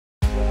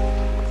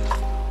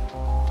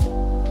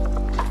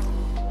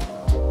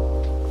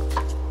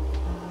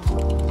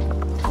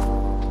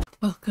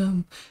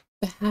Welcome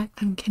back.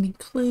 I'm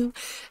KennyClue,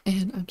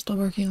 and I'm still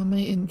working on my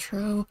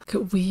intro.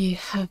 We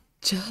have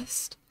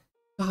just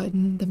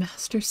gotten the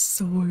Master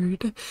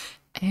Sword,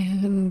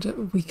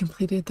 and we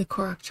completed the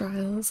Korok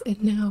trials,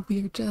 and now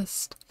we are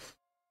just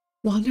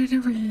wandering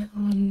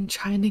around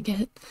trying to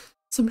get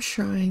some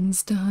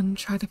shrines done,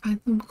 try to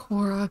find some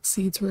Korok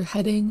seeds. We're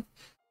heading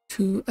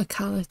to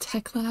Akkala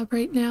Tech Lab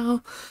right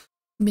now.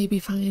 Maybe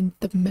find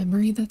the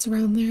memory that's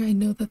around there. I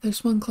know that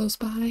there's one close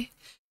by.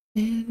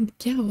 And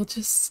yeah, we'll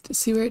just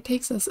see where it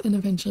takes us, and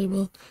eventually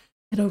we'll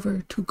head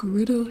over to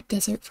Gerudo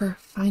Desert for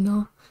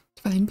final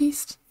Divine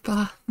Beast,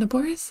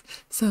 Naboris.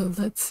 So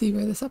let's see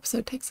where this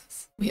episode takes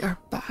us. We are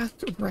back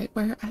right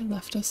where I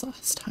left us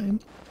last time.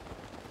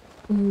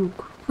 Ooh,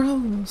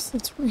 gross.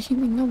 It's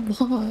raining a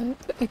lot.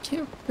 I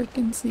can't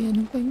freaking see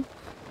anything.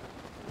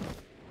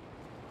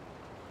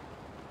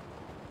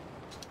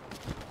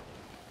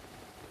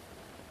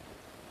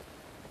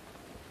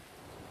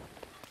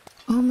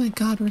 Oh my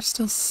god, we're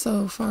still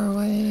so far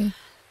away.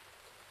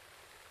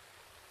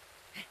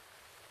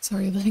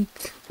 Sorry,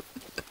 Link.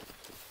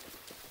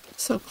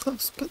 So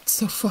close, but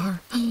so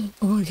far. Oh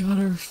my god,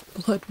 our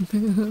blood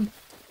moon.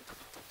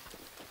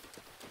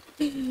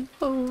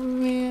 Oh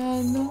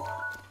man.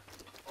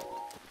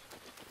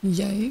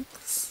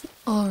 Yikes.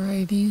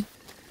 Alrighty.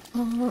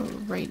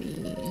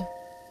 Alrighty.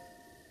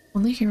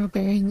 Only hero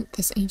bearing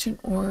this ancient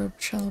orb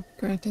shall be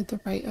granted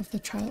the right of the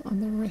trial on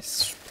the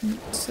wrist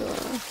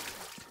peninsula.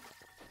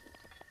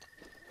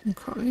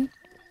 Okay.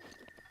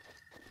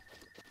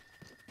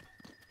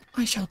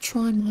 I shall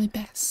try my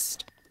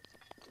best.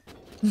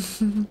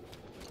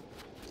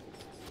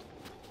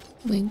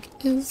 Link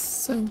is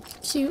so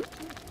cute.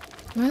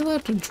 Am I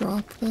allowed to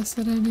drop this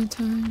at any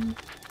time?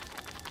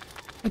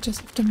 I just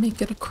have to make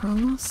it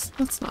across?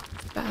 That's not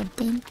bad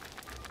then.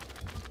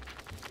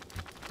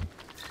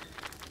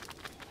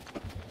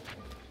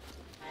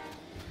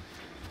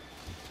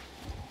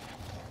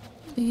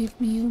 Leave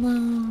me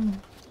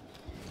alone.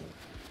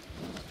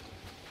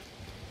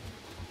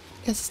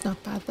 Guess it's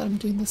not bad that I'm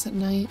doing this at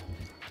night.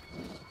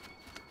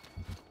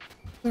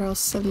 They're all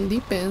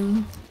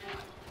sleeping.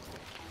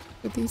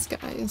 Look at these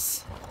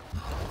guys.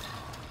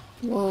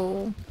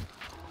 Whoa.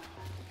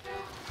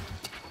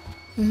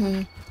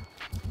 Oh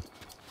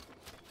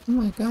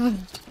my god.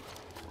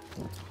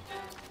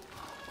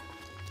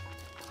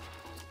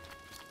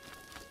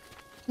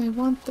 I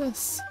want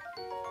this.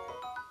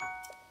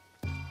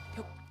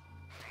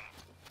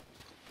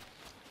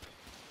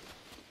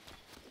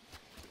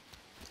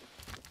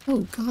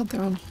 Oh god,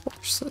 they're on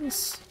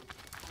horses.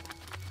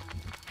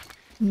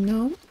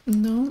 No,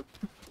 no,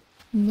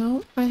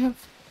 no, I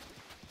have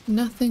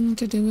nothing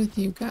to do with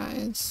you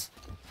guys.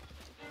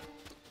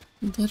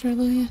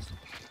 Literally.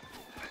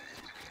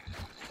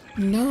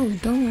 No,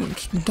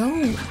 don't.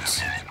 Are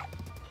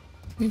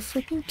you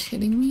freaking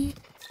kidding me?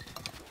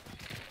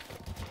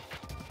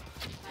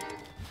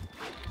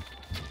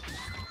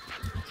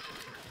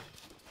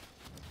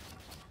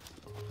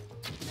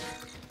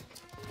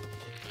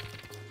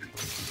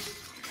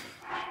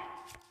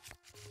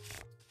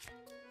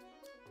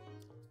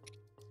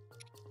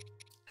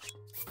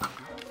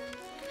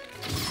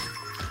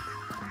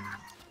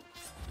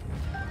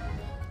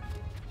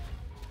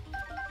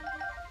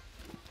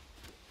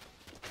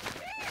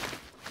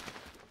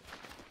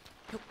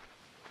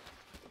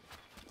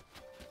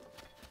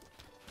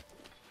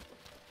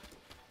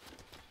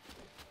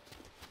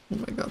 Oh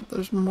my god,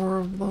 there's more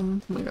of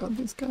them. Oh my god,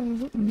 these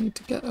guys need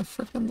to get a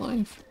frickin'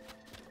 life.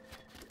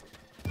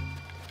 Oh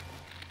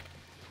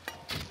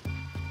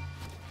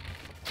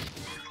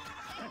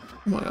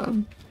my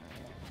god.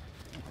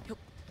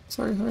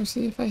 Sorry,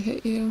 horsey, if I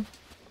hit you.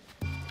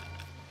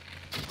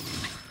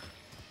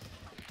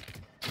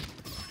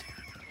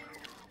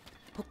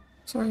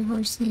 Sorry,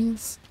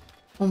 horsies.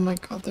 Oh my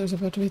god, there's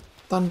about to be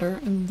thunder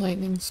and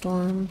lightning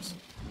storms.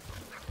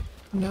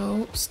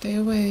 No, stay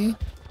away.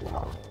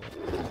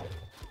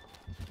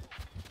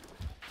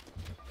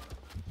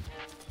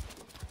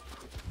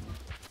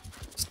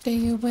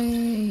 Stay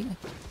away.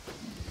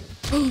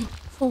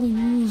 Holy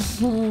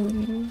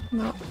moly.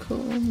 Not cool,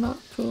 not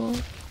cool.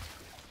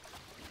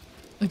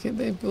 Okay,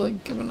 they've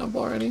like given up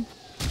already.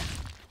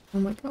 Oh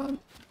my god.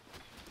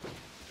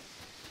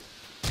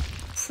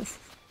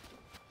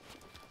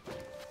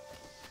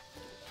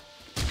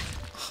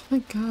 Oh my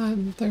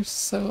god, they're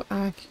so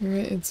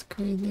accurate, it's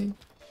crazy.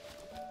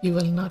 You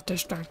will not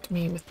distract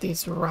me with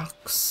these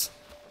rocks.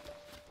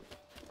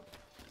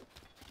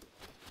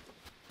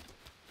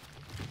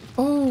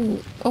 Oh.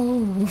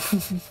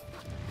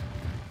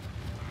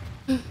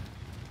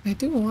 I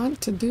do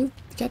want to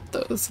get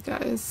those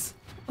guys.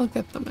 I'll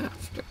get them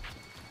after.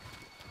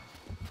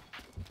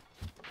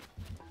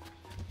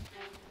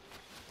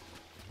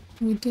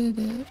 We did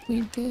it,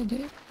 we did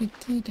it, we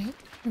did it.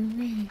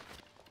 Hooray.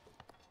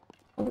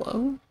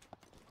 Hello?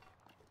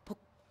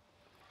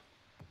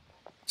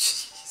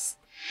 Jeez.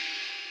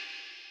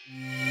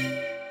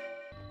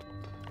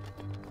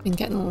 Been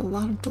getting a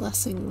lot of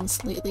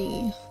blessings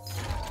lately.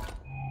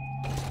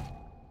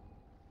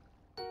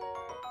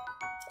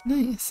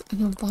 Nice.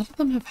 And a lot of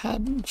them have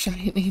had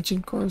giant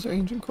ancient cores or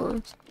ancient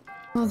cores.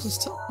 I'll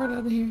just teleport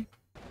out of here.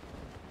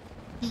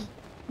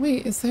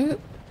 Wait, is there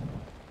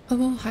a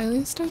little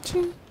Hylia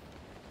statue?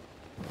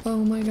 Oh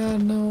my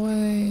god, no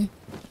way.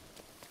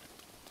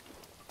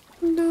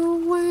 No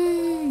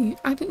way!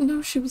 I didn't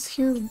know she was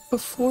here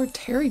before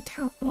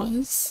Terrytown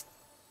was.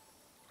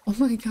 Oh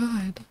my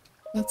god.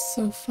 That's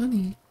so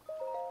funny.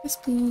 Yes,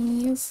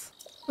 please.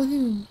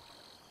 Woohoo.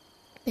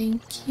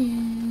 Thank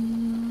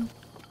you.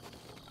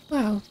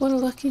 Wow, what a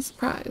lucky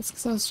surprise,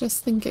 because I was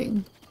just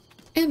thinking.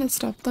 And it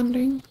stopped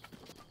thundering.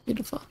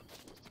 Beautiful.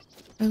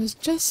 I was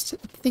just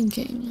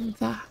thinking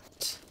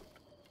that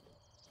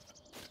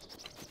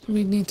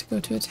we need to go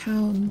to a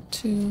town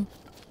to...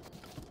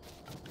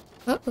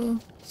 Uh-oh,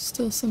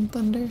 still some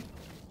thunder.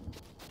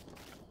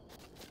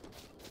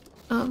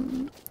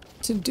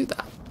 To do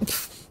that.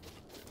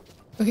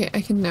 Okay,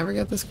 I can never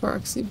get this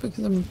Korok seed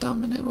because I'm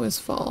dumb and it was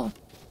fall.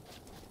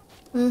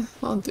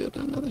 I'll do it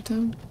another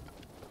time.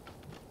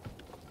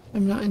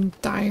 I'm not in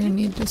dire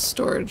need of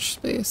storage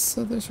space,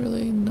 so there's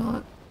really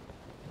not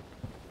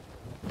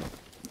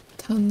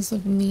tons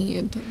of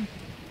need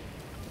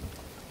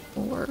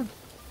for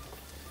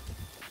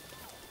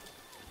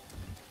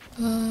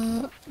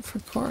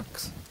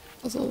Korok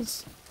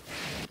puzzles.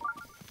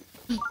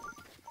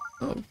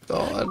 Oh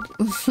god.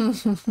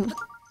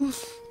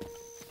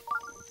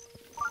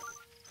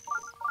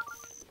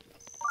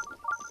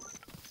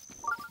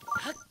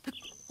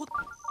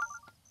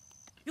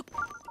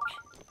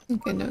 I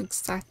think I know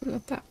exactly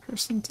what that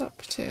person's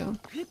up to.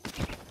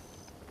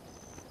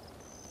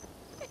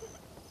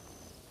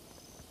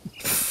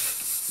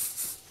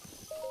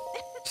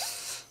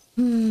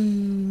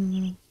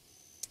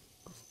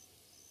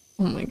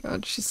 Oh my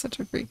god, she's such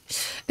a freak.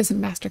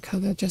 Isn't Master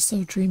Koga just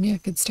so dreamy I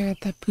could stare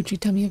at that poochy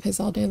tummy of his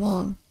all day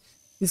long?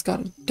 He's got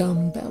a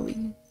dumb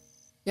belly.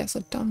 Yes,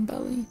 a dumb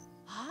belly.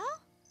 Huh?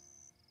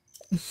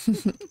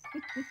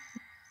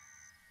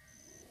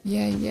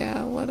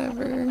 Yeah,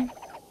 whatever.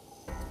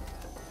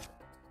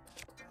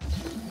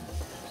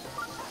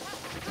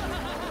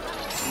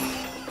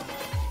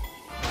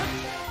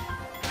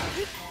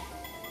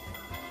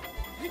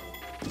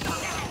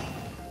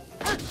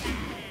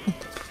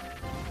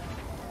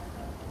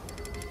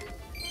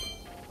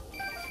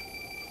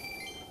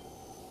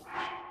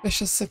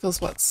 Vicious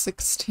Sickle's what,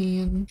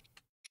 16?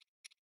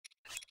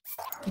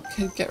 I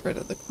could get rid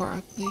of the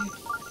Korok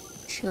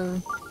leaf.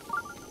 Sure.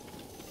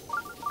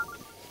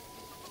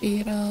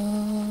 Eat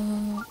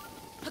up.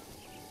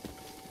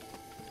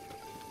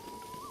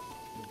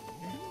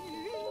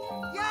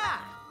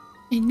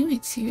 I knew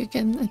I'd see you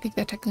again. I think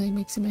that technically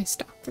makes you my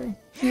stalker.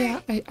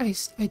 Yeah, I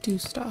do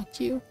stalk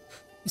you.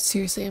 But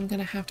seriously, I'm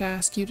gonna have to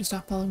ask you to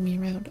stop following me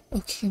around.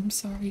 Okay, I'm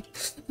sorry.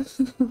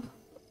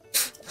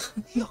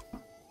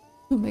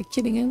 Who am I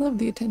kidding? I love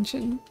the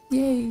attention.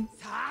 Yay.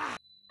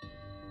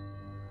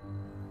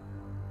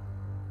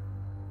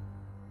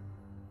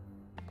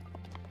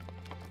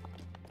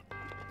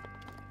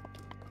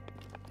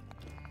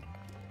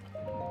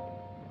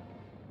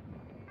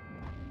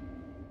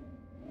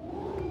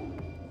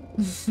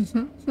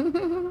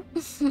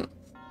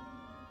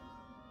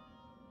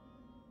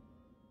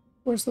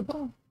 Where's the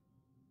ball?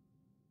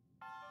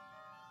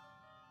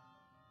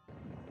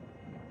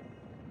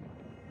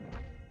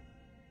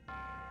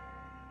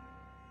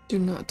 Do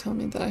not tell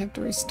me that I have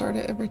to restart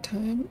it every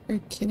time. Are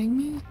you kidding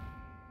me?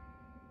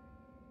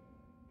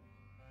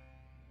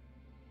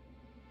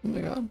 Oh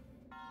my god.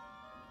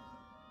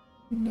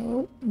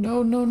 No,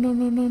 no, no, no,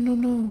 no, no, no,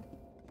 no.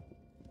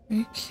 Are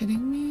you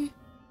kidding me?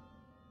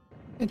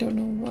 I don't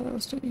know what I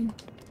was doing.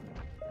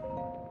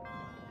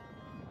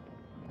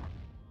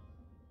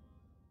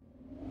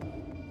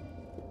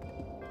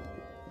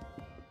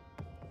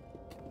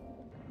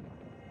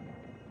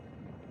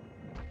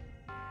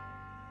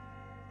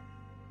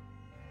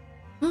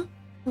 Huh?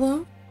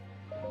 Hello?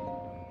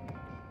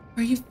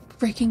 Are you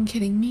freaking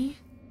kidding me?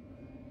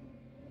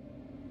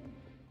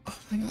 Oh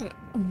my god,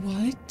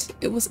 what?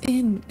 It was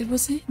in. It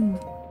was in.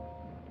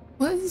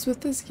 What is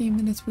with this game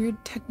and its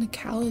weird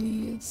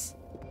technicalities?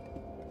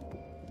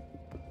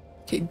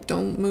 Okay,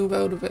 don't move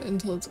out of it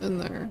until it's in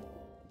there.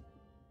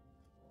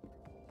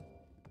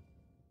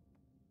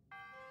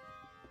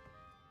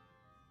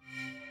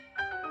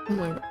 Oh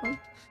my god.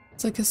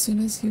 It's like as soon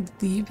as you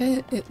leave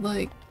it, it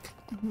like...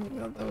 Oh my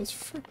god, that was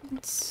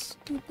freaking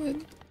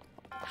stupid.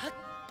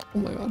 Oh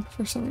my god,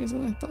 for some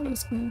reason I thought it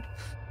was gonna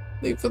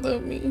leave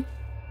without me.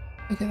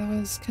 Okay, that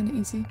was kind of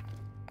easy.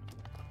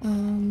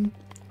 Oh.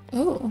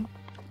 Oh.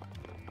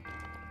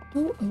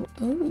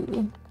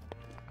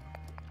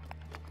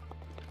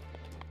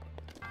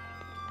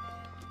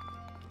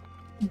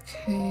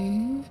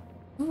 Okay.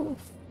 Oh.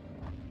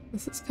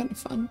 This is kind of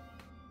fun.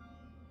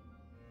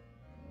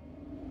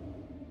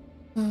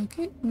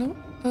 Okay, no.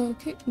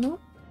 Okay, no.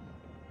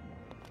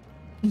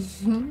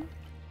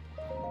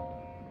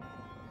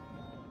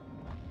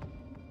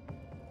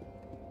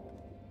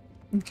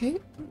 Okay,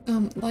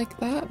 like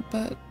that,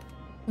 but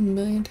a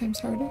million times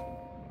harder.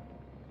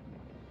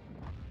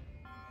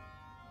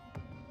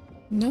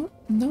 No.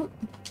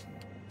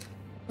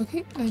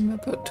 Okay, I'm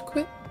about to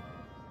quit.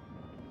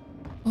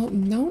 Oh,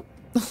 no.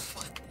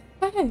 What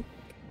the heck?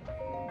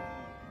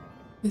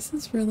 This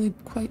is really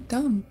quite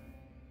dumb.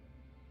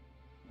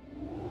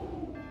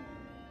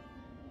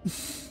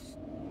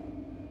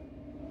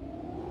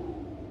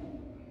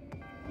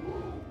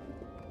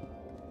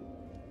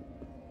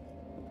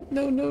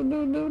 No, no,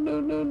 no, no, no, no,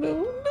 no,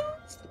 no.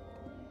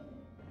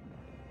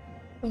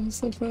 That was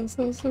so close,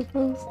 that was so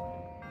close.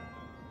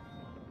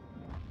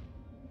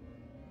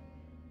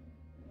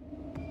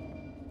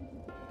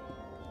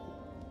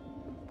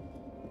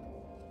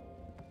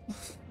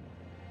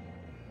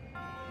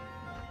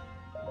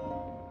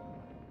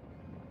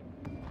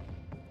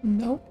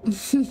 Nope.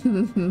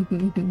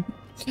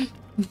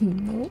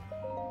 Nope.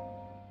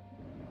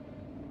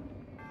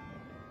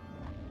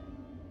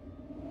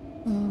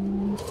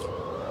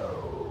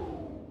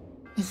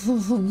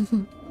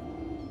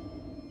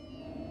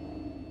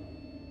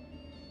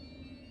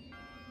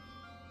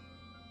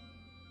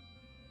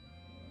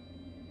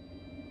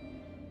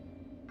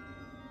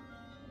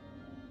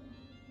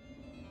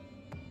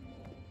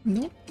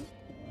 Nope.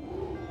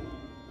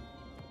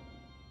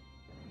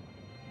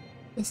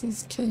 This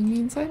is killing me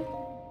inside.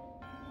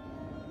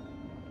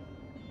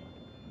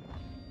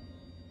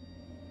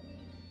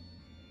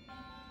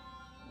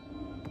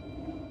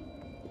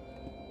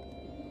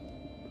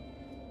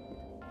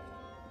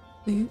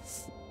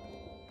 Please.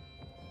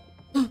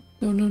 No,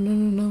 no, no, no,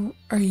 no.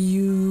 Are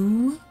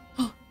you?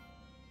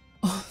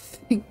 Oh,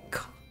 thank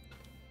God.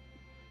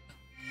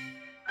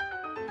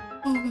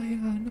 Oh my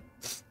God.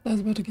 I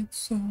was about to get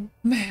so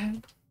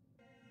mad.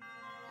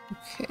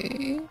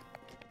 Okay.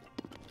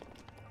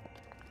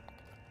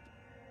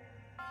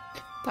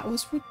 That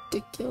was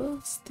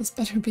ridiculous. This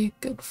better be a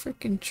good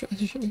freaking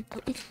treasure.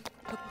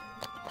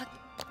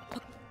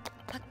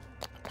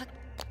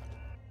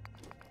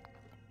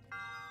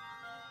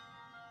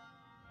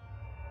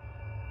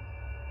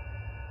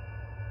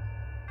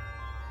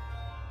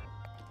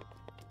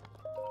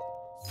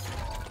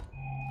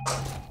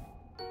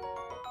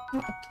 Oh.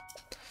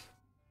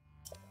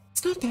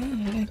 It's not bad.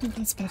 I think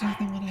that's better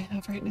than what I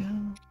have right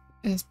now.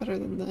 And it's better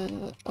than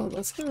the... Oh,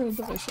 let's get rid of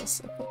the vicious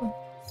sickle.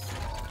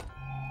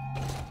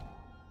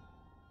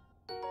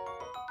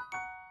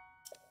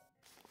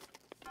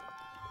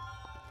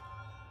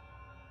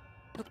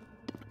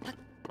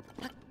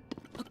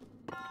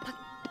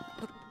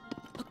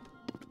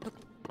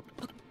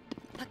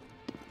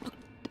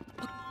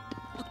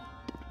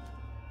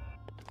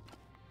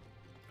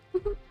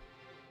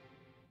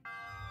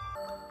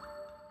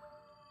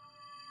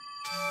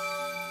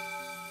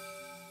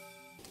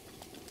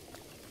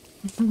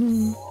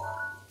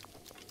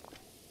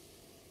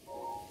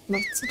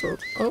 Lots of...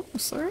 Oh,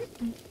 sorry.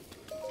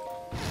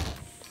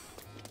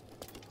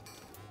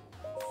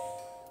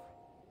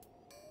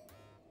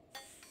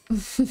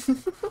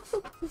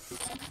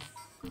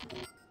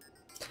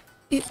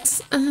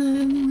 It's...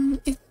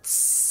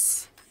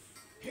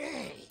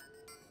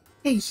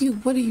 Hey, you,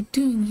 what are you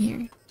doing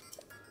here?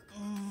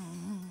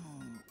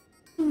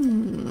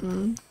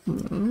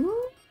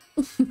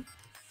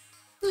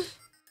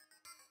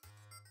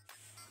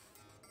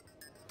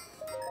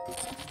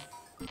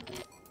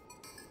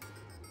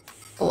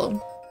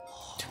 Hello.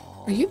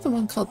 Are you the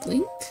one called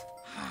Link?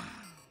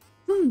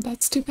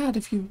 That's too bad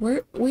if you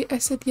were- Wait, I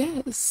said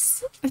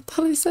yes. I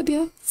thought I said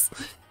yes.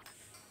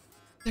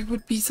 There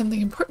would be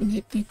something important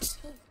I'd need to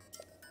know.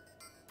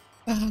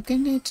 But how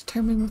can I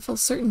determine with full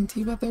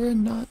certainty whether or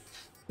not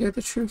you're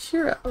the true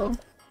hero?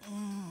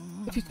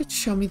 If you could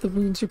show me the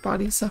wounds your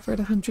body suffered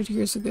 100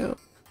 years ago,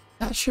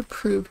 that should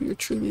prove you're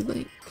truly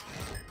Link.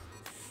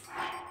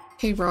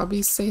 Hey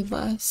Robbie, say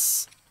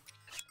less.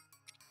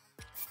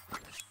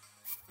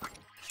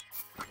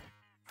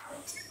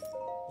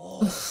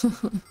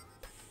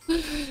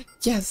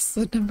 Yes,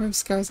 the number of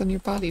scars on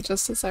your body,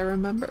 just as I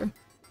remember.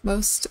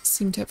 Most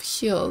seem to have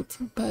healed,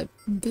 but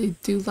they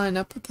do line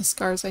up with the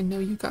scars I know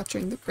you got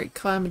during the Great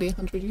Calamity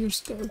 100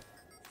 years ago.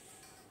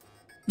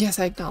 Yes,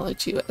 I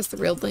acknowledge you as the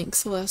real Link,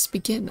 so let us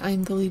begin. I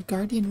am the lead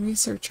guardian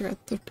researcher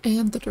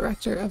and the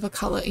director of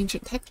Akkala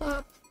Ancient Tech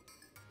Lab.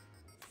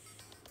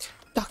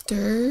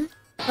 Dr.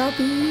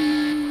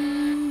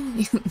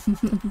 Robbie!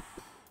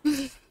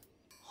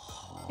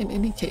 In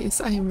any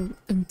case, I am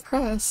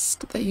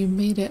impressed that you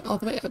made it all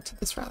the way out to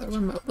this rather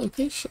remote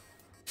location.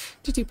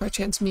 Did you by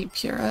chance meet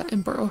Pura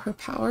and borrow her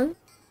power?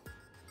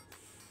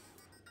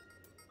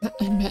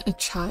 I met a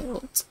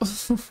child.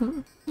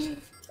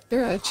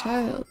 Pura, a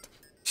child.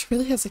 She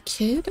really has a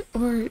kid?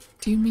 Or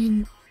do you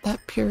mean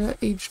that Pura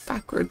aged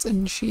backwards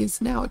and she is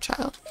now a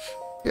child?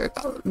 Pura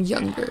got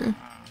younger.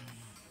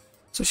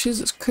 So she's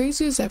as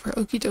crazy as ever.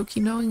 Okie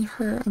dokie, knowing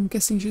her, I'm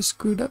guessing she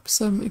screwed up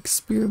some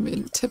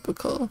experiment.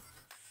 Typical.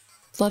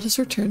 Let us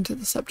return to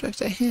the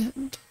subject at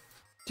hand.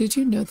 Did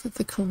you know that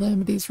the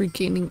calamity is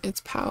regaining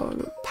its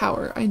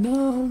power? I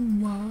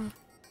know.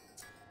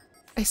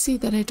 I see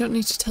that I don't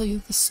need to tell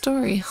you the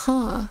story,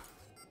 huh?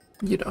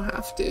 You don't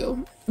have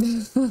to.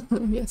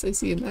 Yes, I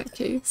see in that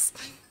case.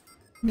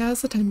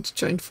 Now's the time to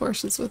join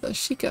forces with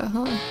Ashika,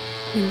 huh?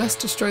 We must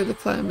destroy the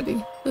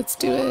calamity. Let's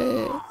do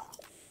it.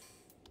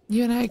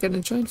 You and I are going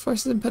to join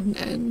forces and put an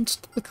end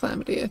to the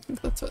calamity. I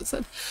think that's what it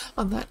said.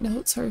 On that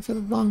note, sorry for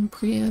the long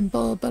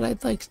preamble, but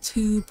I'd like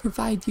to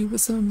provide you with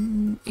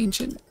some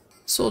ancient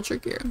soldier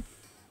gear.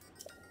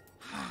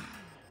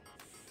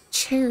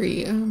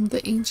 Cherry,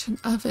 the ancient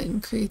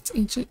oven, creates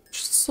ancient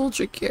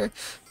soldier gear,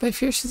 but I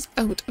fear she's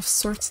out of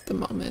sorts at the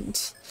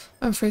moment.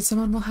 I'm afraid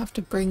someone will have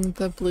to bring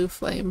the blue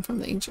flame from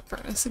the ancient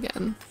furnace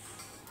again.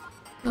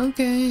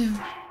 Okay,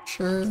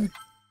 sure.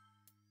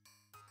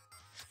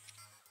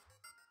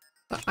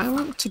 But I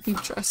want to be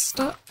dressed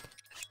up.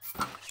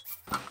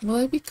 Will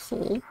I be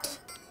cold?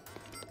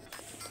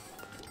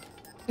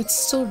 It's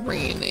still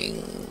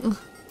raining.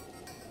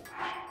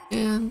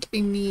 And I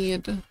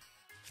need...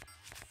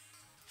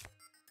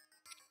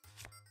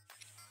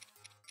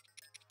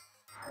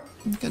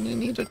 I'm gonna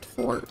need a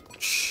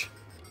torch.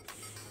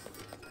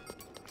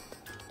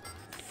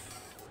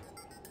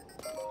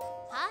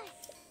 Hi.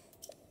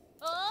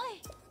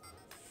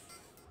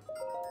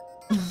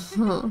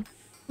 Huh.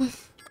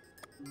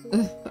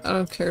 I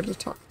don't care to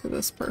talk to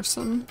this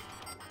person.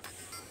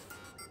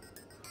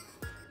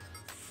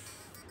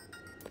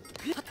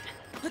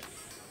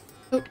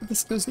 Oh,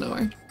 this goes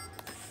nowhere.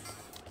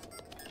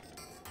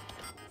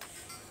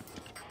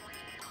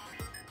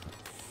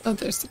 Oh,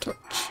 there's the torch.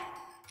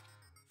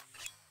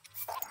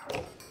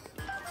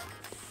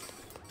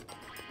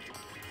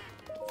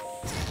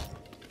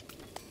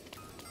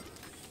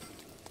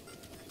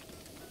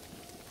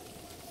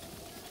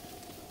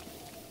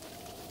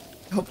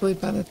 Hopefully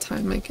by the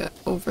time I get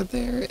over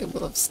there, it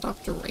will have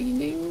stopped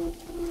raining.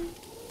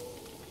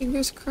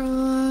 Fingers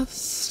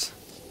crossed.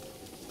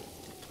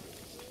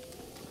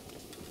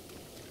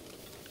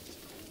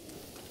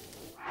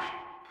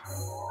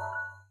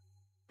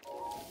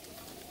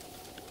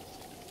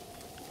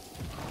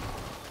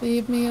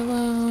 Leave me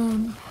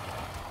alone.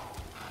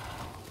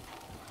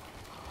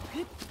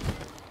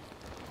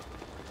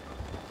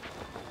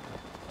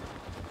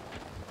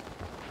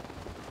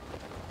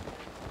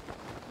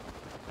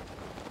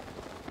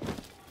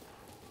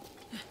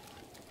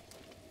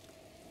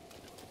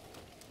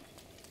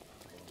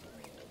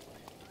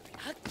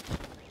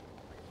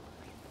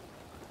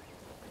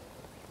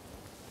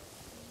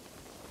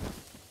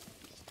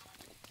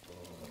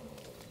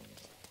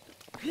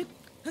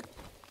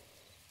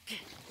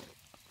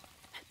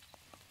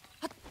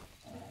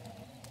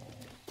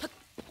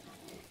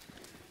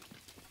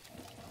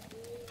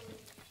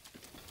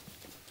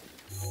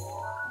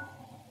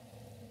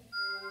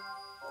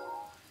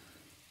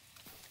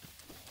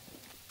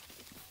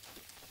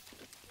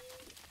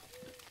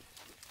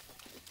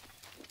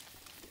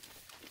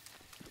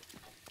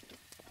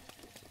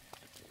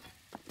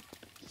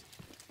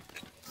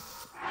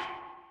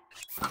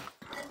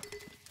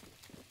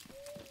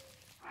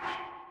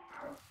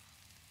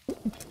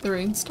 Did the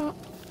rain stop?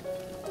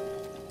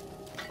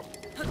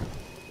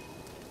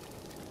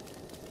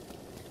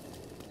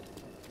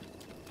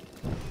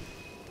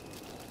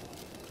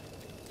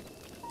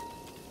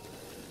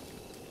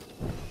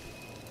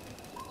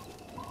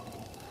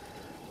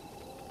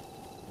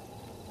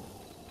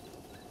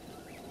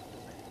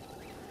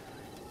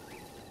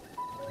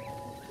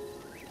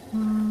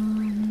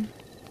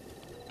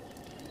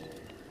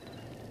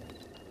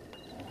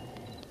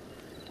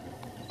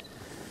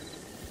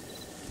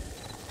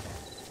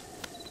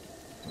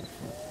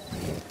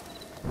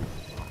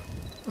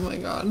 Oh my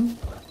god.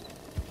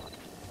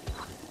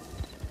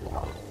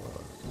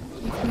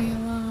 Leave me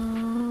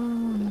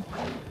alone.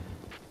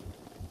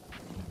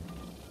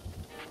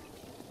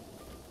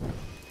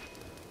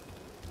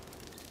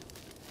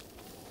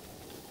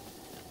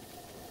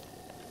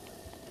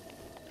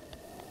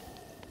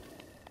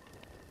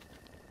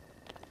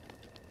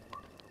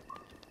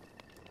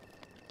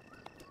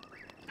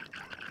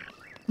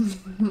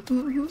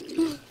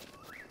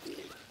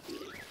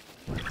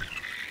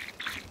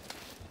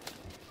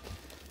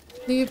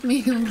 Leave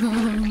me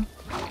alone.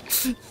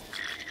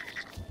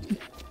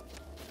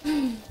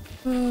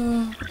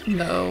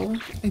 No,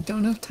 I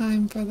don't have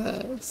time for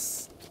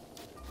this.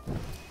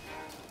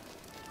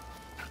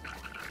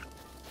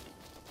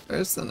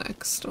 Where's the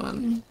next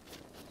one?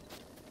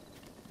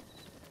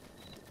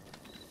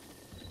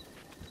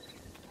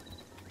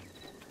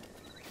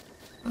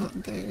 Oh,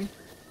 there.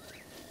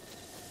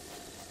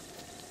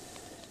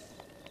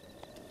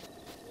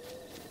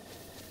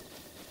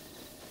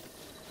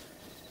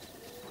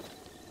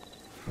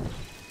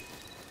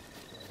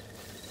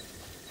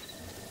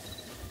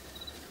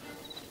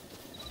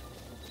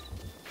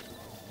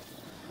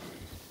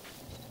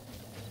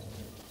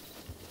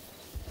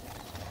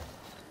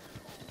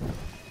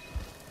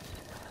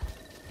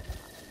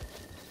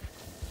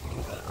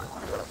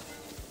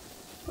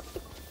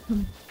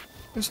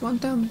 There's one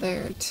down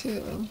there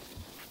too.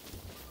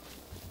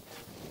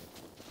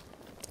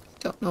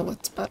 Don't know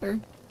what's better.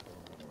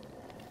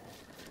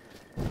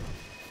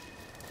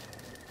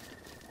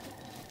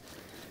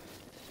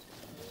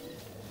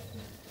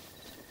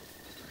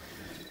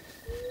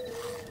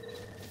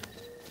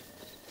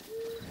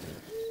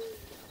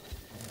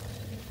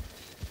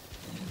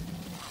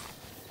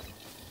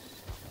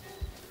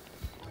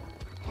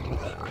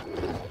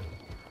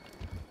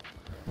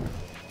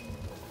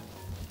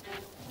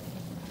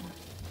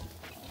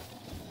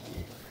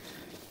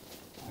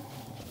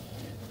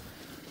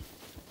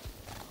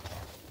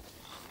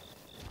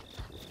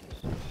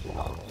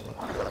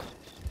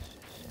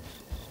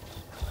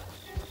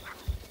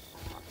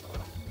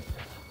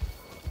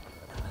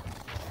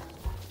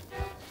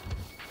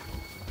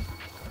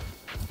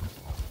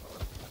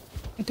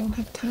 don't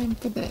have time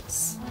for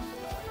this.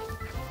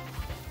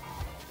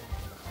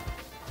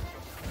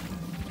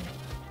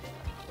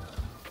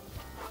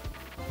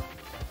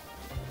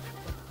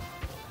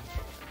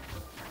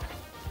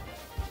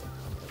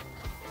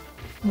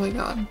 Oh my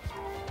god.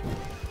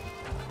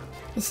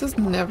 This has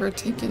never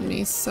taken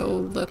me so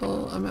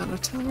little amount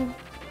of time.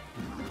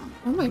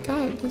 Oh my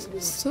god, this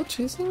is still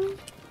chasing me?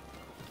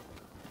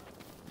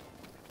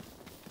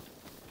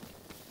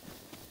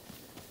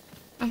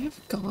 I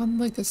have gone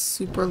like a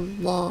super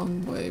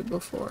long way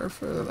before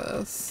for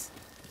this.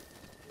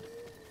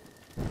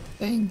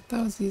 Dang,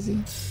 that was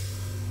easy.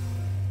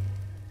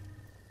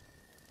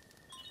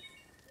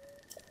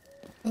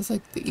 That's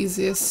like the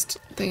easiest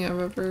thing I've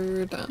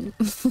ever done.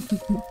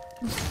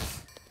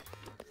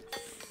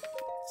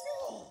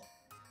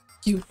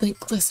 You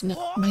Link, listen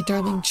up. My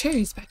darling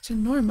cherry's back to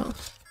normal.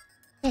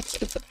 That's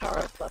good, the power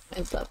of love.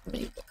 My love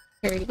made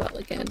very well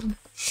again.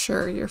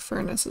 Sure, your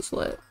furnace is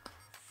lit.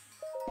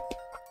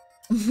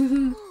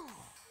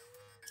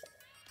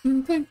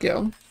 Thank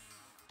you.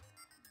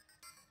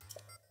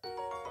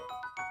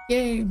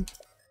 Yay.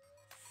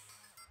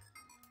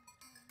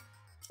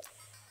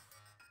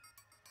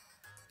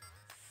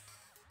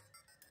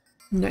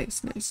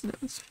 Nice, nice,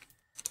 nice.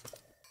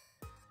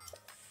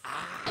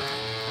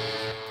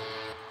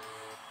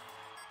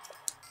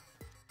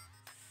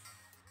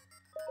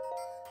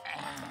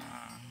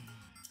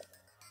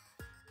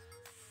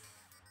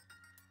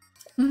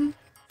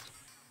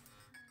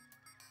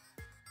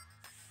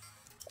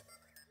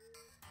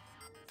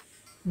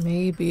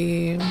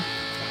 Maybe.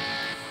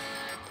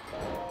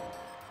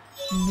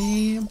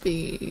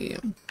 Maybe.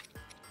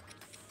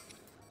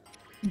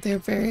 They're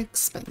very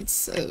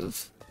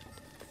expensive.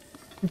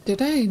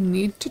 Did I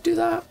need to do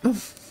that?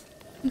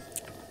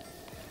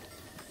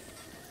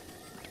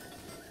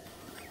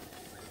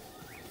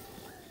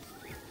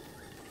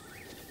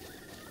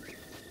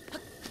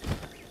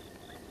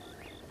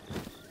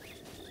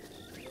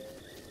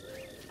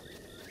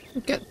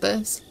 Get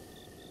this.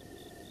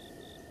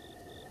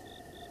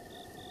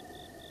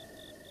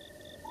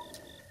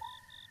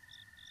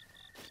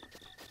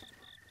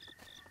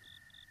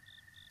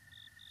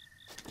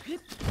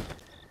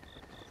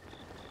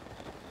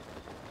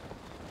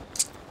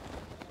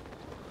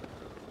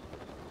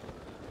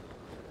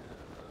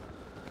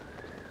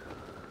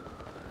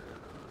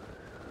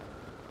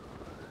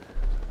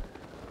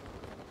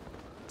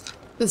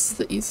 This is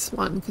the easiest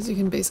one because you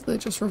can basically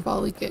just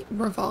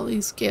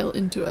Rivali scale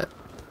into it.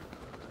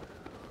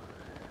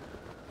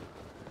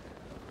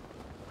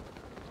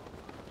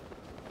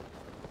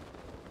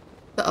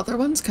 The other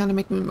ones kind of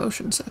make me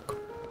motion sick.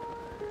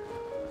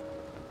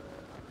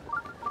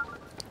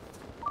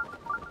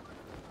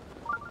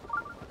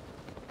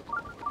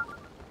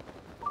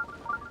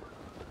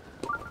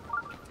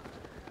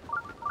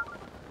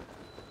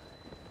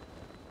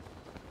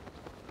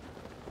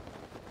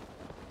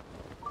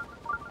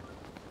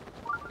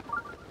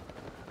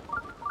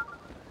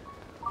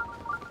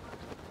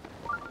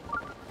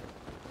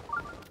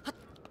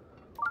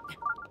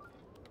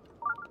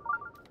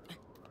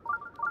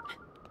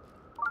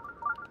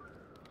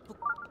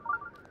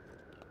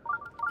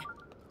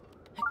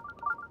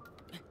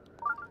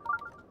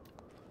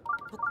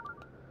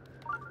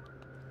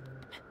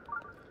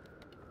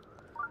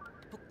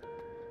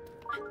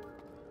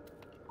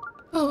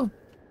 Oh.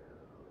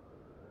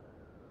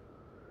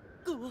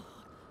 Oh.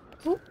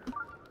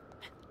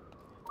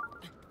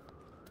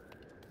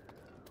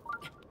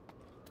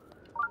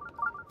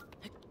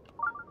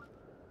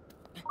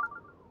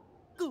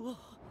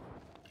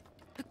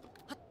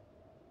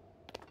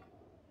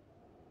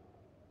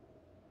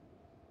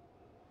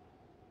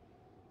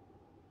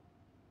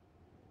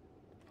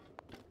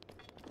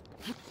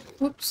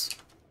 Whoops.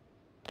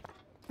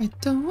 I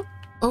don't.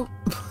 Oh.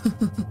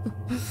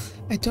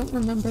 I don't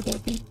remember there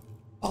being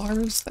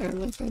bars there.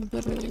 Like, I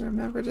literally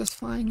remember just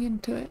flying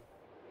into it.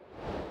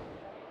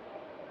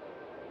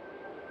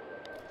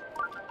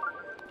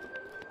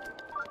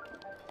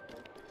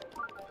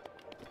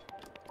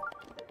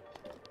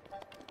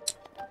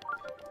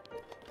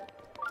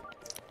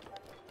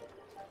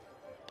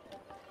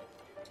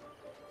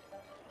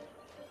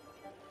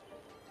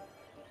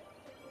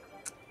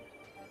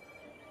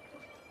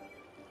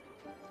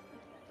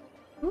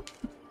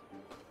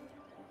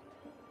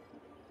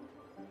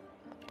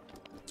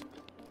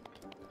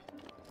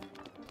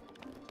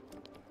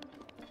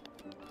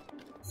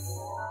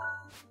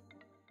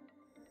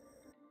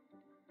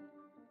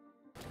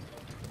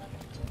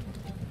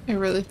 I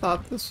really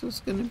thought this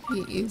was gonna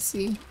be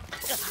easy.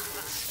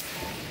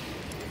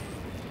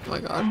 Oh my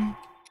god.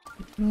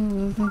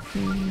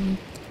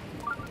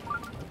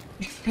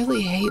 I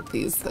really hate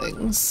these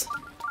things.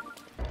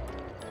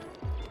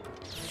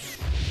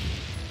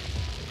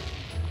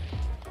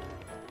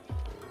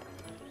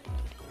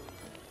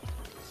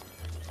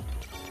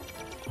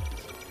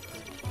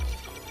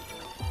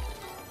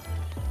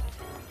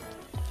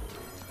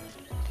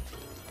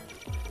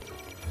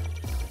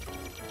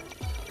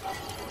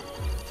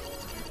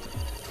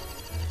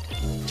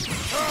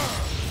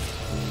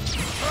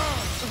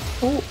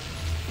 Oh.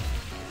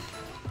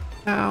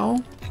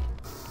 Ow.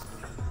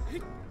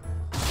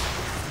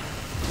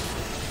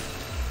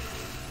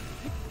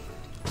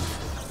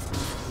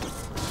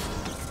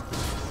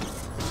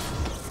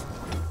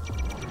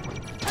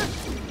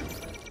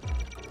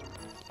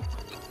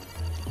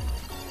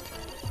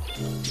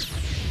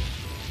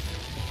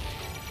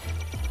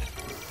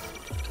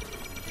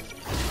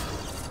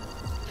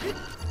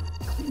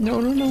 No,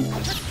 no, no.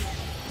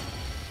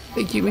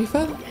 Thank you,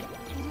 Mifa. It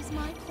is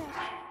my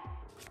pleasure.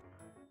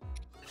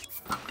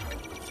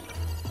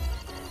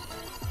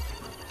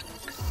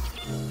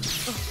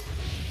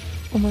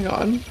 Oh my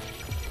god.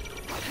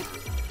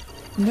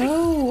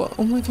 No!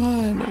 Oh my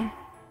god.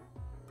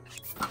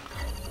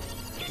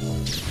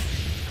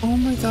 Oh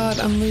my god,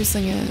 I'm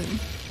losing it.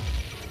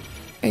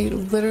 I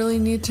literally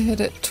need to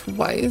hit it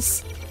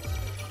twice.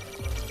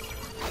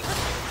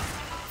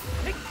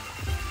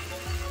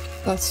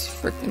 That's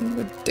freaking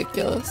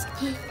ridiculous.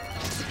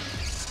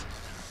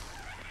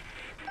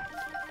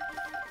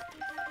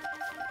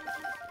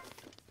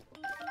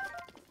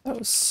 That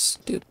was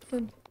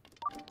stupid.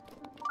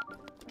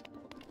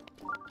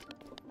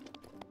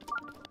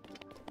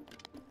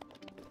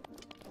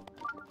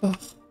 Oh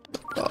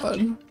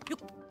god.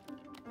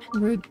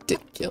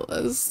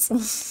 Ridiculous.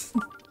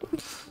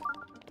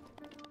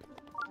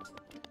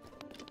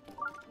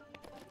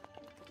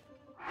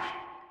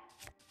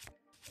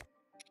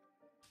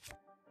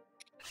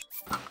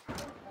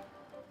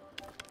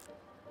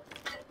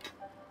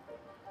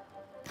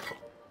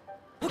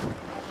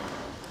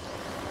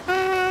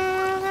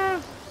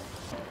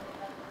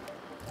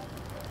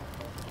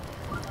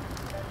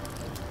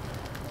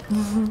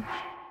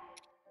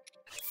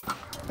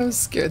 I was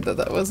scared that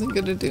that wasn't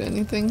gonna do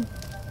anything.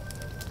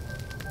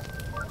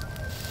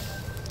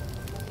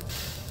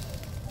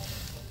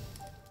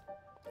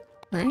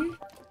 Right?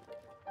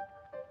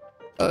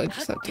 Oh, I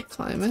just have to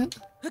climb it.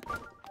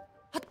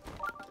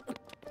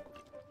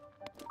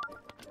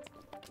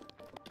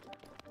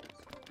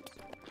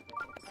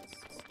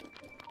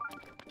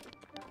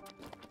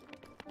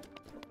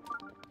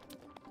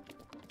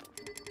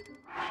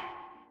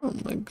 Oh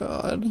my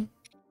god.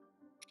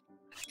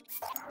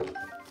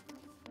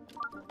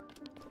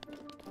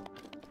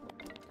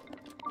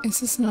 Is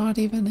this not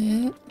even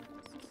it?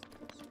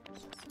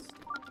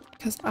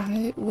 Because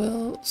I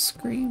will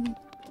scream.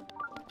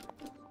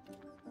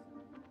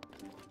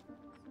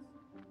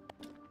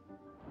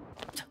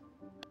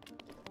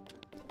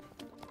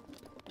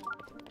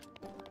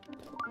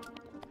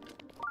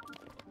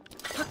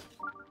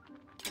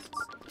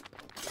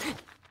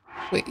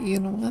 Wait, you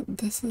know what?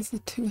 This is a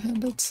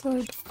two-handed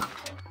sword.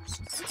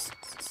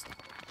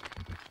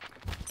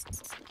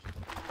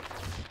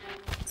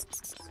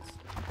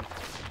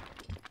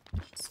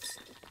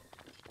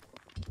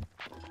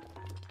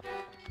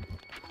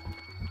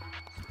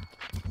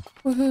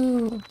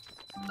 Woohoo!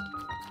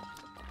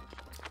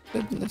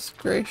 Goodness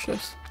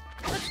gracious.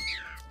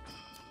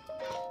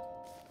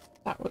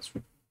 That was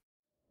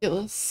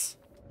ridiculous.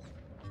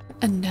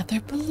 Another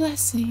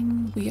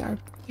blessing. We are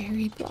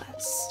very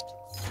blessed.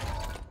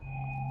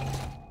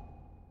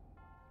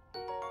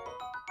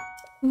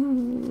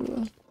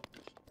 Ooh.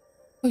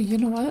 Oh, you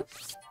know what?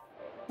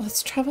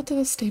 Let's travel to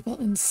the stable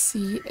and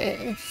see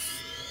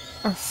if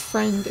our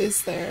friend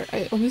is there.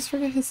 I always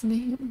forget his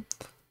name.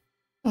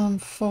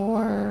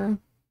 For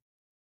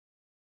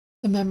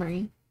the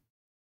memory.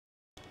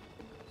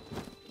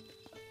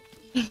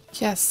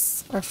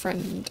 Yes, our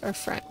friend, our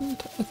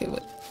friend. Okay,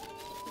 wait.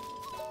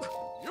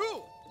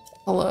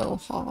 Hello,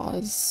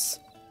 Hawes.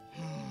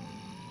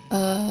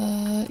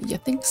 You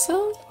think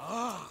so?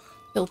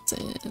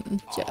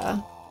 Hilton,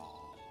 yeah.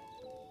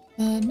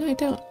 No, I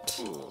don't.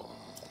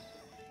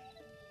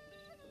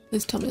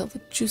 Please tell me all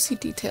the juicy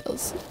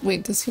details.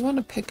 Wait, does he want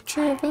a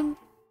picture of him?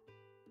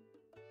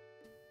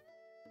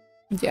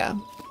 Yeah.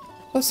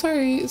 Oh,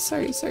 sorry.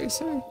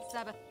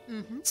 Sabbath.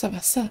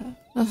 Sabasa.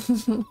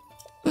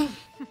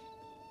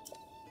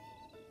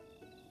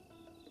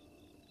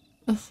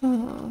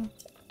 Uh-huh.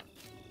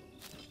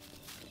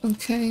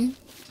 Okay.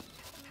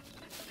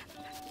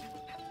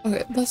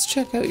 Okay, let's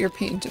check out your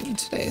painting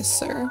today,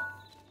 sir.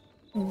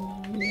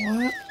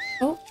 What?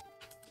 Oh.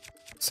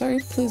 Sorry,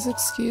 please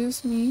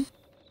excuse me.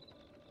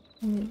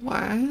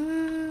 Wow.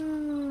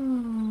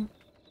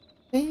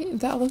 Hey,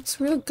 that looks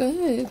real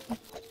good.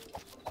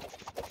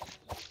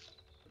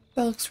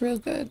 That looks real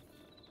good.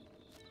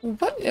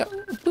 What?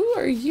 Who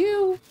are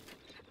you?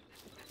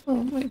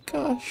 Oh my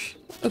gosh.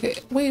 Okay,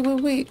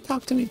 wait.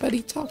 Talk to me,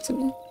 buddy. Talk to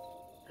me.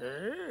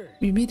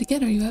 We meet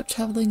again. Are you out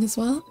traveling as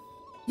well?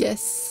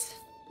 Yes.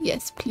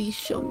 Yes, please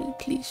show me.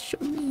 Please show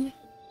me.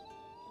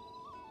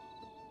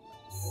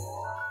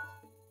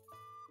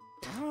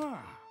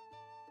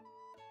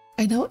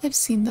 I know I've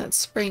seen that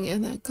spring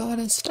and that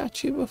goddess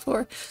statue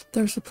before.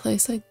 There's a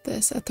place like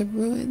this at the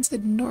ruins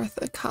in North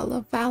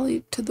Akkala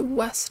Valley to the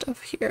west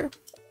of here.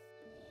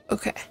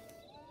 Okay.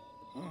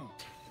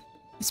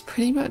 It's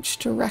pretty much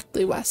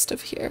directly west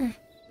of here.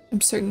 I'm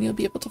certain you'll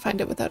be able to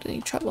find it without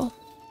any trouble.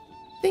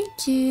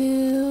 Thank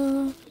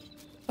you.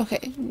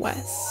 Okay,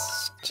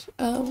 west.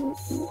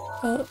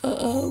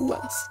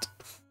 West.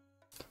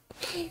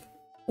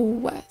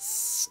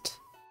 West.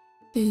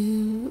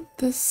 Ew,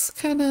 this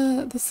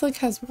like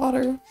has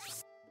water.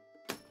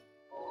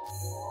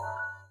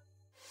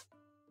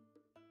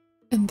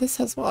 And this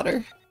has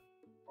water.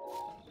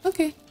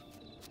 Okay.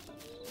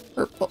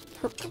 Purple.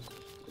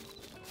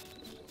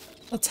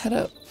 Let's head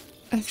out.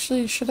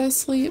 Actually, should I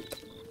sleep?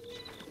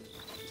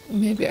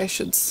 Maybe I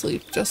should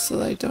sleep just so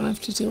that I don't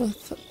have to deal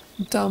with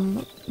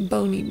dumb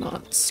bony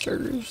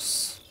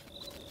monsters.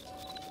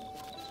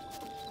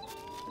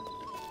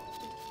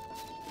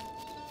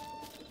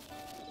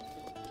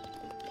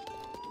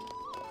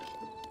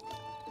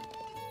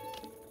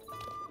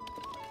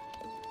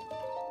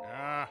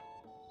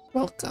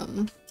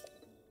 Welcome.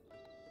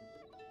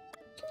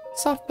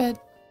 Soft bed.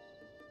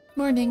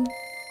 Morning.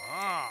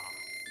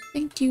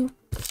 Thank you.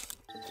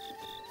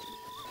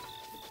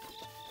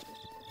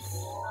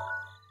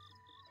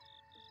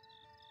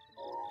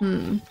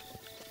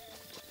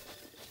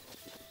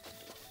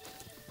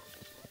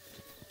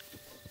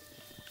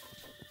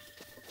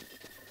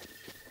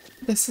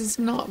 This is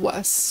not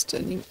west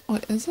anymore.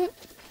 What is it?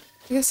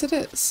 I guess it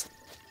is.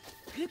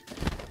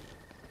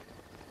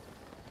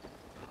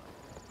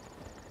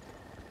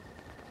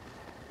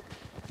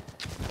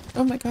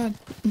 Oh my god.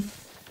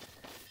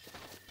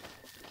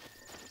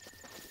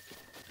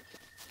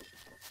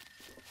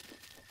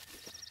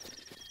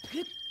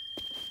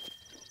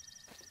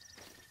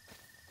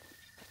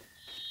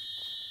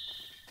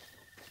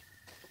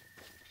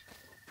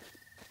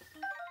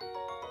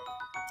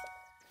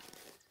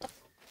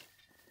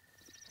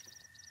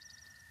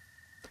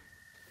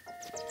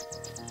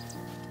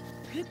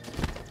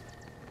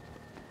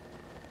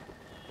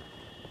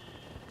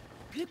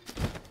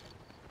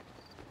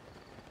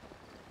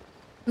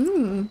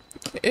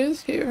 It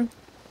is here.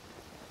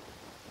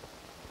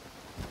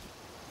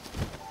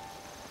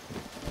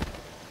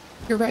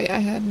 You're right, I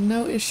had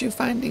no issue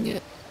finding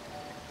it.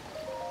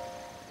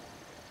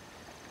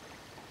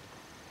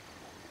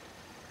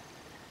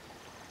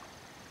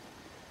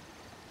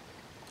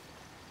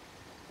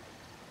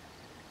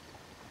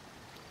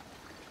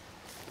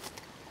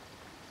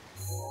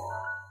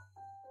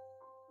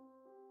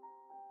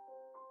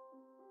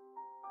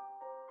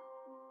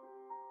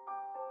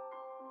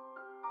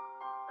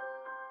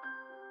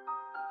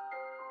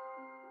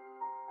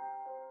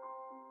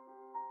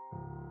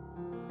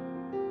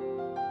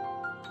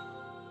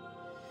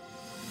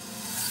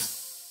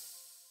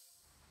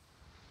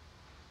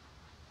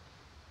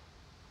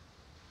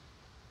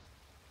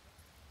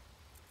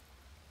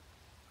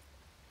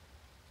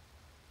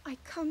 I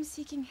come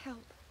seeking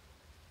help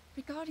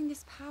regarding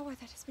this power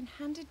that has been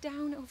handed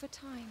down over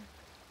time.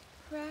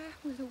 Prayer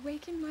will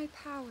awaken my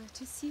power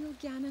to seal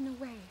Ganon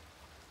away.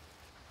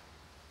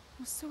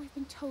 Or so I've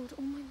been told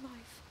all my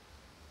life.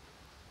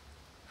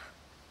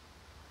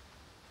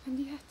 And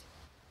yet,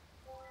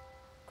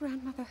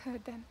 Grandmother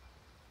heard them.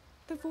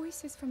 The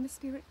voices from the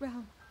spirit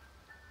realm.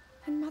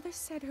 And Mother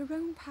said her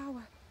own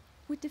power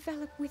would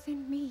develop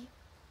within me.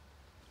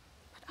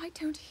 But I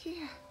don't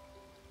hear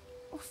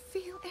or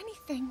feel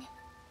anything.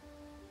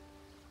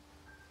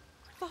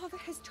 Father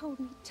has told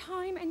me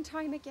time and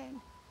time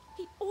again.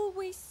 He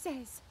always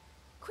says,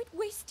 quit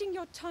wasting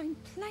your time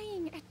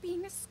playing at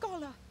being a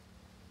scholar.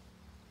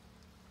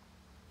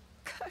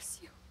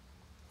 Curse you.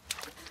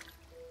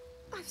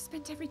 I've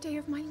spent every day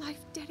of my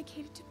life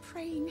dedicated to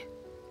praying.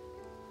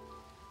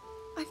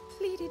 I've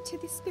pleaded to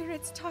the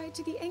spirits tied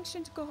to the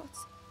ancient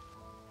gods.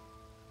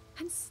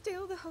 And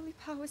still the holy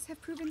powers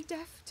have proven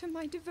deaf to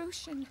my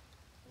devotion.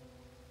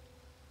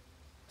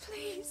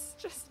 Please,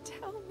 just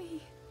tell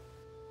me.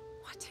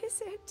 What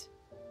is it?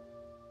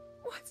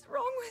 What's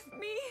wrong with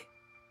me?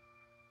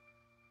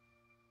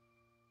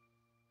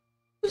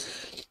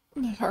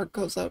 My heart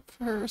goes up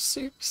for her,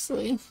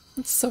 seriously.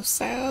 It's so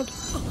sad.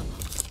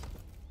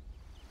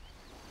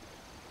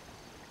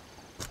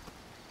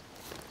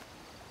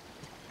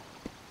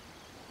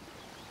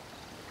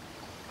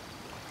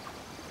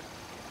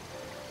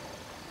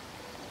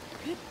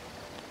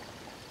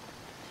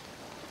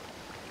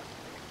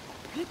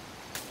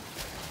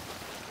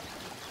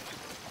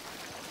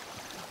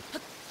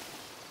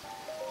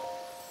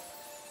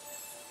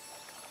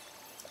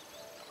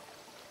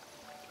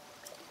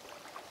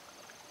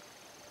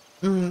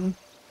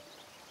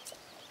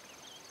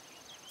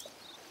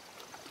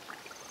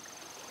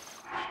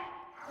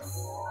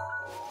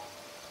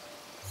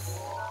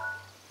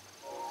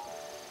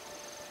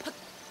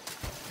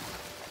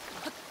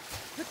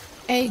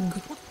 Egg.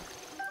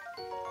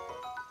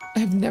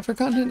 I've never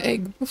gotten an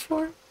egg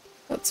before.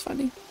 That's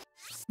funny.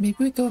 Maybe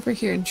we go over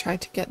here and try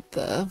to get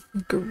the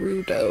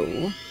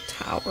Gerudo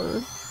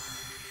Tower.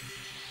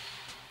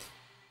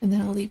 And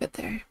then I'll leave it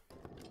there.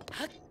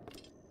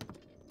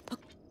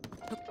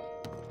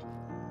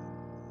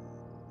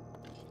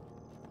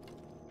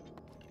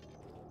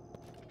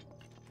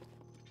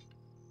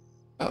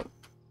 Oh.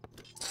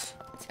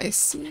 I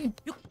see.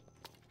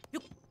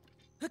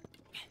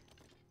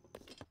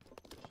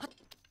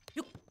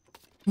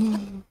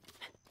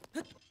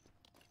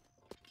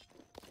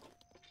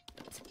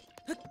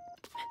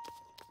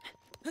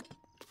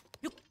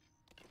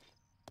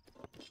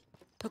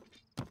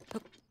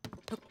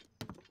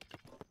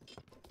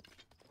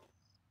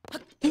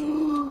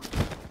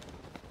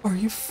 Are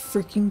you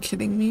freaking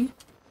kidding me?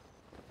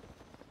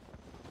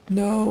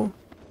 No.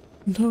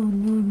 No,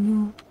 no,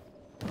 no.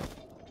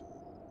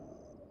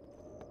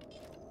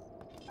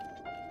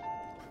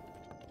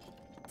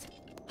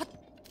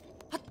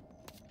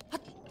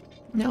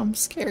 Now I'm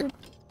scared.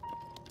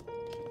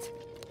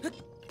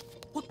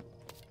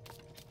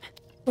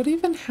 What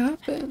even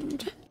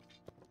happened?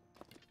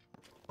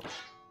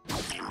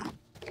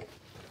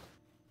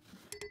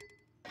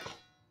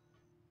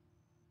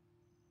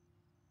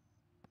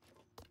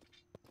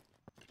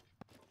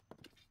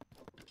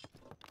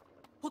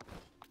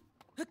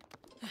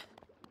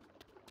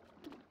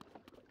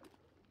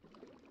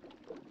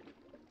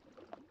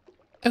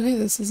 Okay,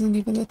 this isn't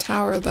even the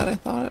tower that I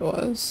thought it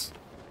was,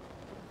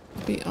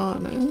 to be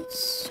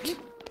honest.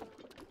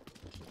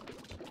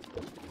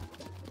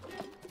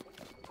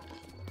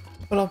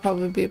 But I'll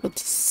probably be able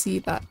to see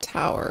that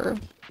tower.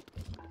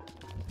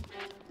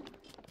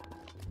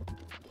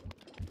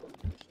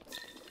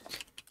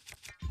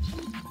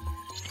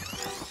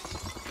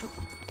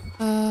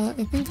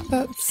 I think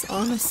that's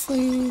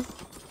honestly...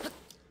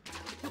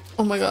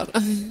 Oh my god,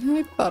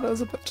 I thought I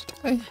was about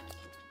to die.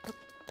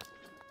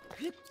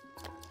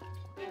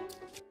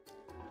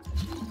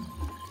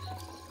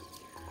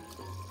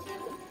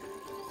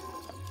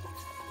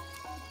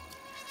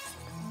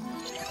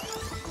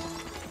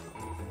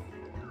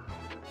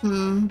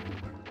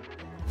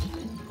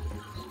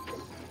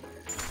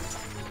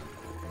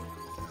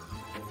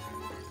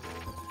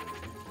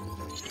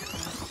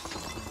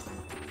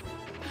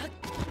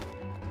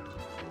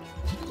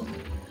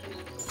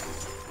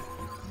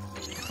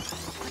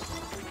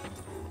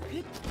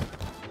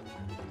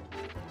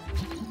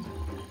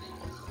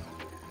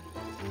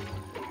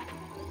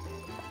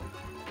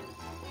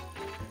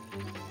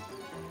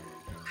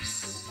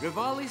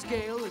 Rivali's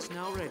Gale is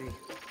now ready.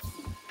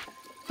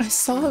 I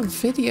saw a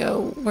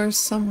video where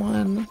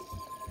someone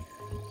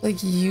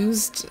like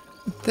used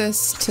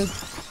this to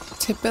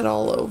tip it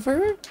all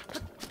over.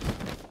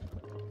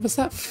 Was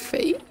that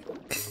fake?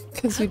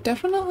 Because you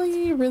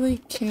definitely really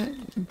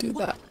can't do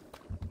that.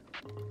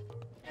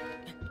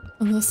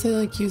 Unless they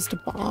like used a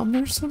bomb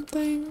or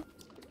something.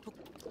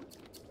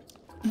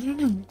 I don't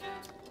know.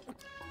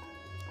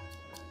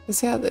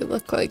 Because yeah, they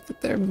look like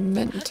they're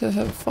meant to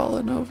have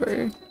fallen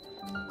over.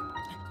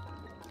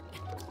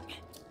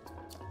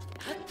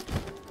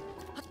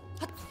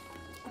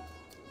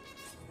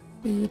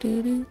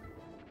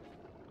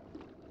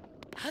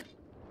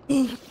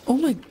 Oh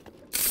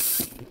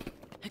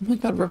my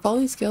god,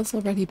 Rivali's Gale's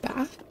already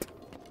back?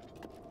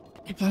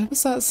 Why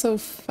was that so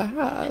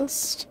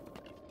fast?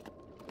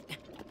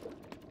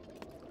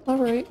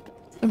 Alright,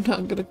 I'm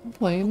not gonna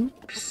complain.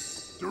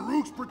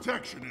 Daruk's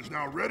protection is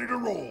now ready to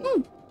roll.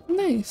 Oh,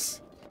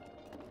 nice.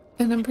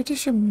 And I'm pretty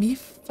sure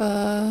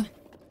Mifa's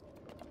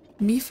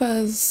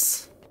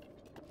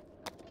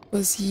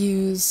was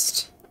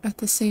used at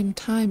the same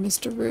time as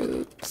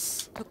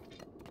Daruk's.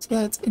 So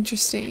that's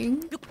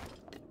interesting.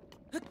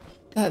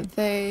 That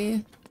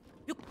they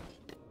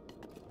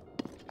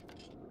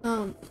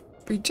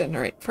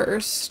regenerate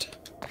first.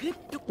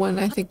 When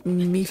I think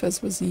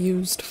Mifa's was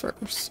used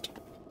first.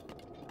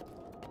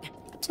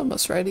 It's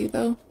almost ready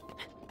though.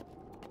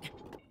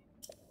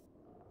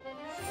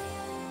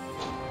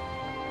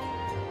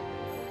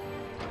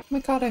 Oh my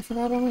god, I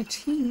forgot all my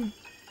tea.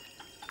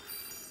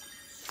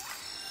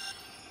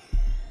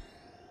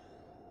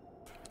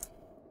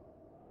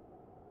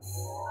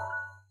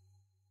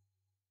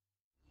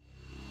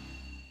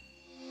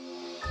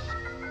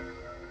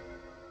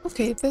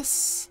 Okay,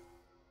 this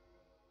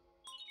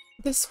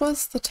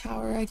was the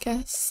tower, I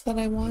guess, that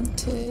I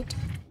wanted.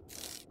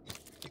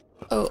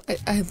 Oh,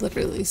 I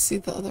literally see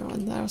the other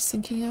one that I was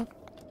thinking of.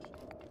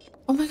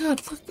 Oh my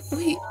god, look,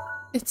 wait,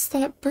 it's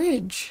that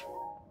bridge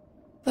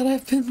that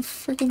I've been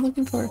freaking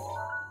looking for.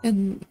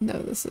 And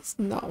no, this is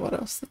not what I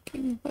was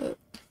thinking, but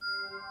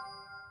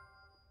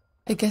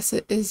I guess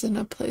it is in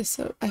a place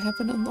that I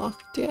haven't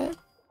unlocked yet.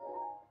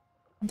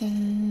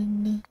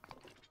 Then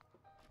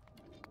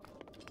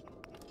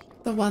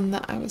the one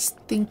that I was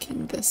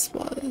thinking this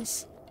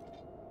was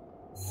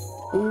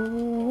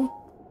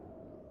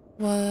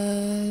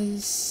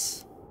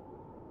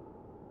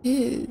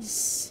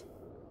is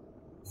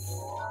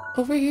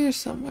over here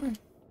somewhere.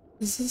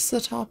 Is this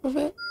the top of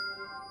it?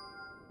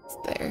 It's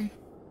there.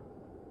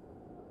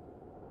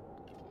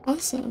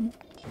 Awesome.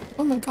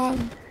 Oh my god.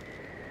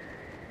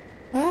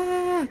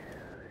 Ah!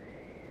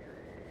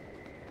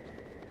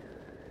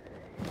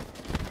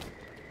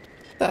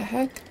 The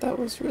heck? That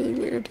was really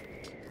weird.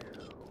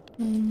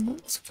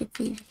 Let's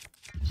quickly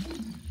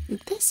do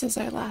this as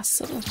our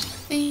last little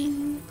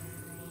thing.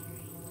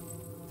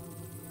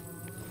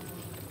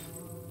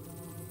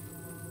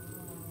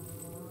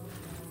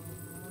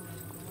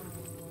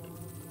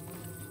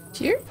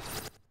 Here?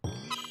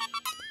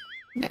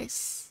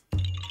 Nice.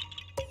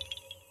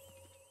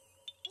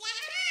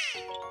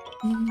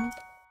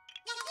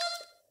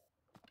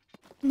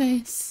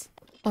 Nice.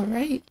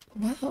 Alright,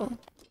 well.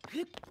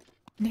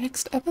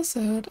 Next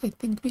episode, I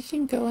think we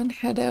can go and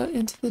head out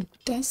into the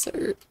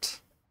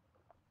desert.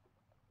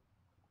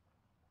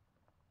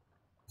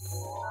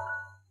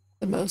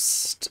 The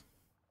most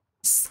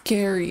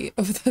scary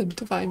of the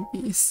divine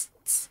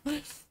beasts.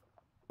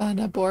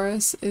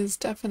 Naboris is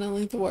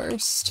definitely the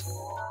worst.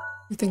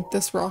 I think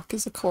this rock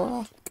is a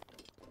Korok.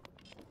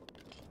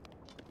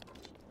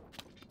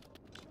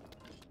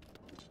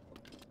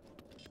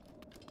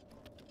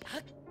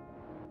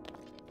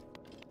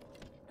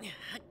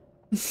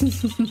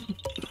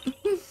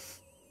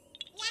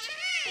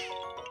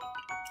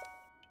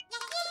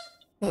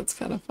 That's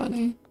kind of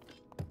funny.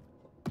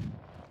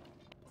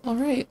 All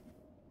right.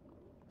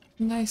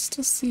 Nice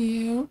to see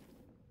you.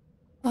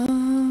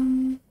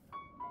 I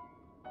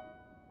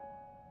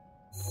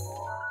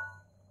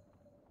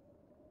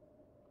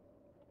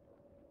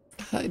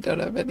don't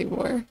have any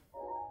more.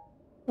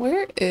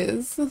 Where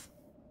is...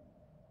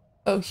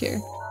 Oh, here.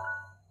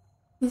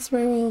 This is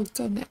where we'll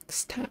go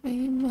next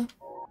time.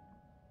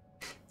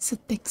 So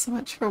thanks so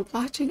much for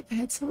watching. I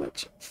had so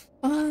much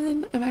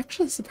fun. I'm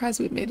actually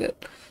surprised we made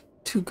it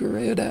to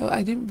Gerudo.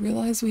 I didn't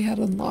realize we had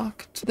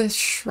unlocked this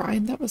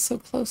shrine that was so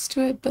close to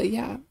it, but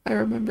yeah, I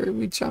remember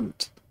we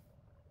jumped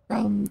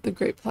from the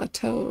Great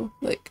Plateau,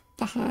 like,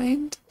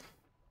 behind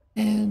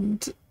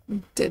and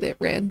did it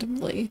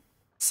randomly.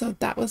 So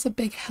that was a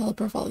big help.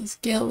 Rivali's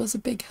Gale was a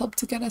big help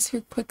to get us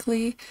here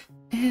quickly.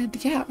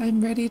 And yeah,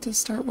 I'm ready to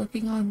start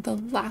working on the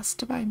last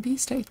Divine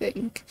Beast, I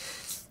think.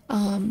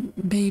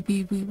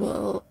 Maybe we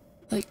will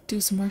like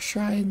do some more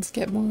shrines,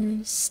 get more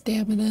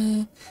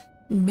stamina,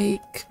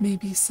 make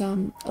maybe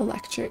some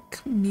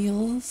electric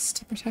meals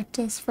to protect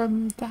us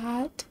from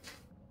that.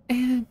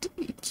 And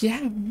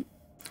yeah,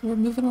 we're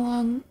moving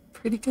along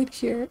pretty good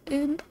here,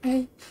 and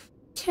I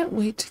can't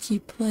wait to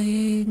keep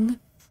playing.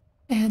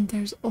 And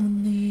there's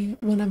only,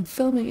 when I'm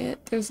filming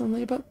it, there's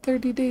only about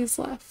 30 days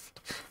left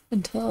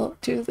until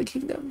Tears of the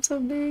Kingdom. So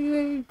I'm very,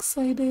 very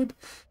excited.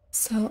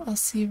 So I'll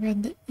see you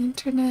around the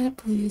internet.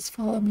 Please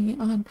follow me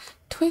on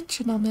Twitch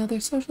and all my other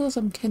socials.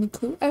 I'm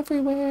KennyClue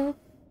everywhere.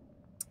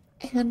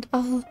 And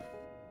I'll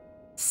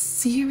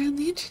see you around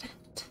the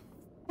internet.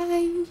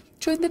 Bye.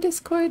 Join the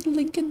Discord,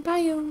 link in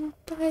bio.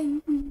 Bye.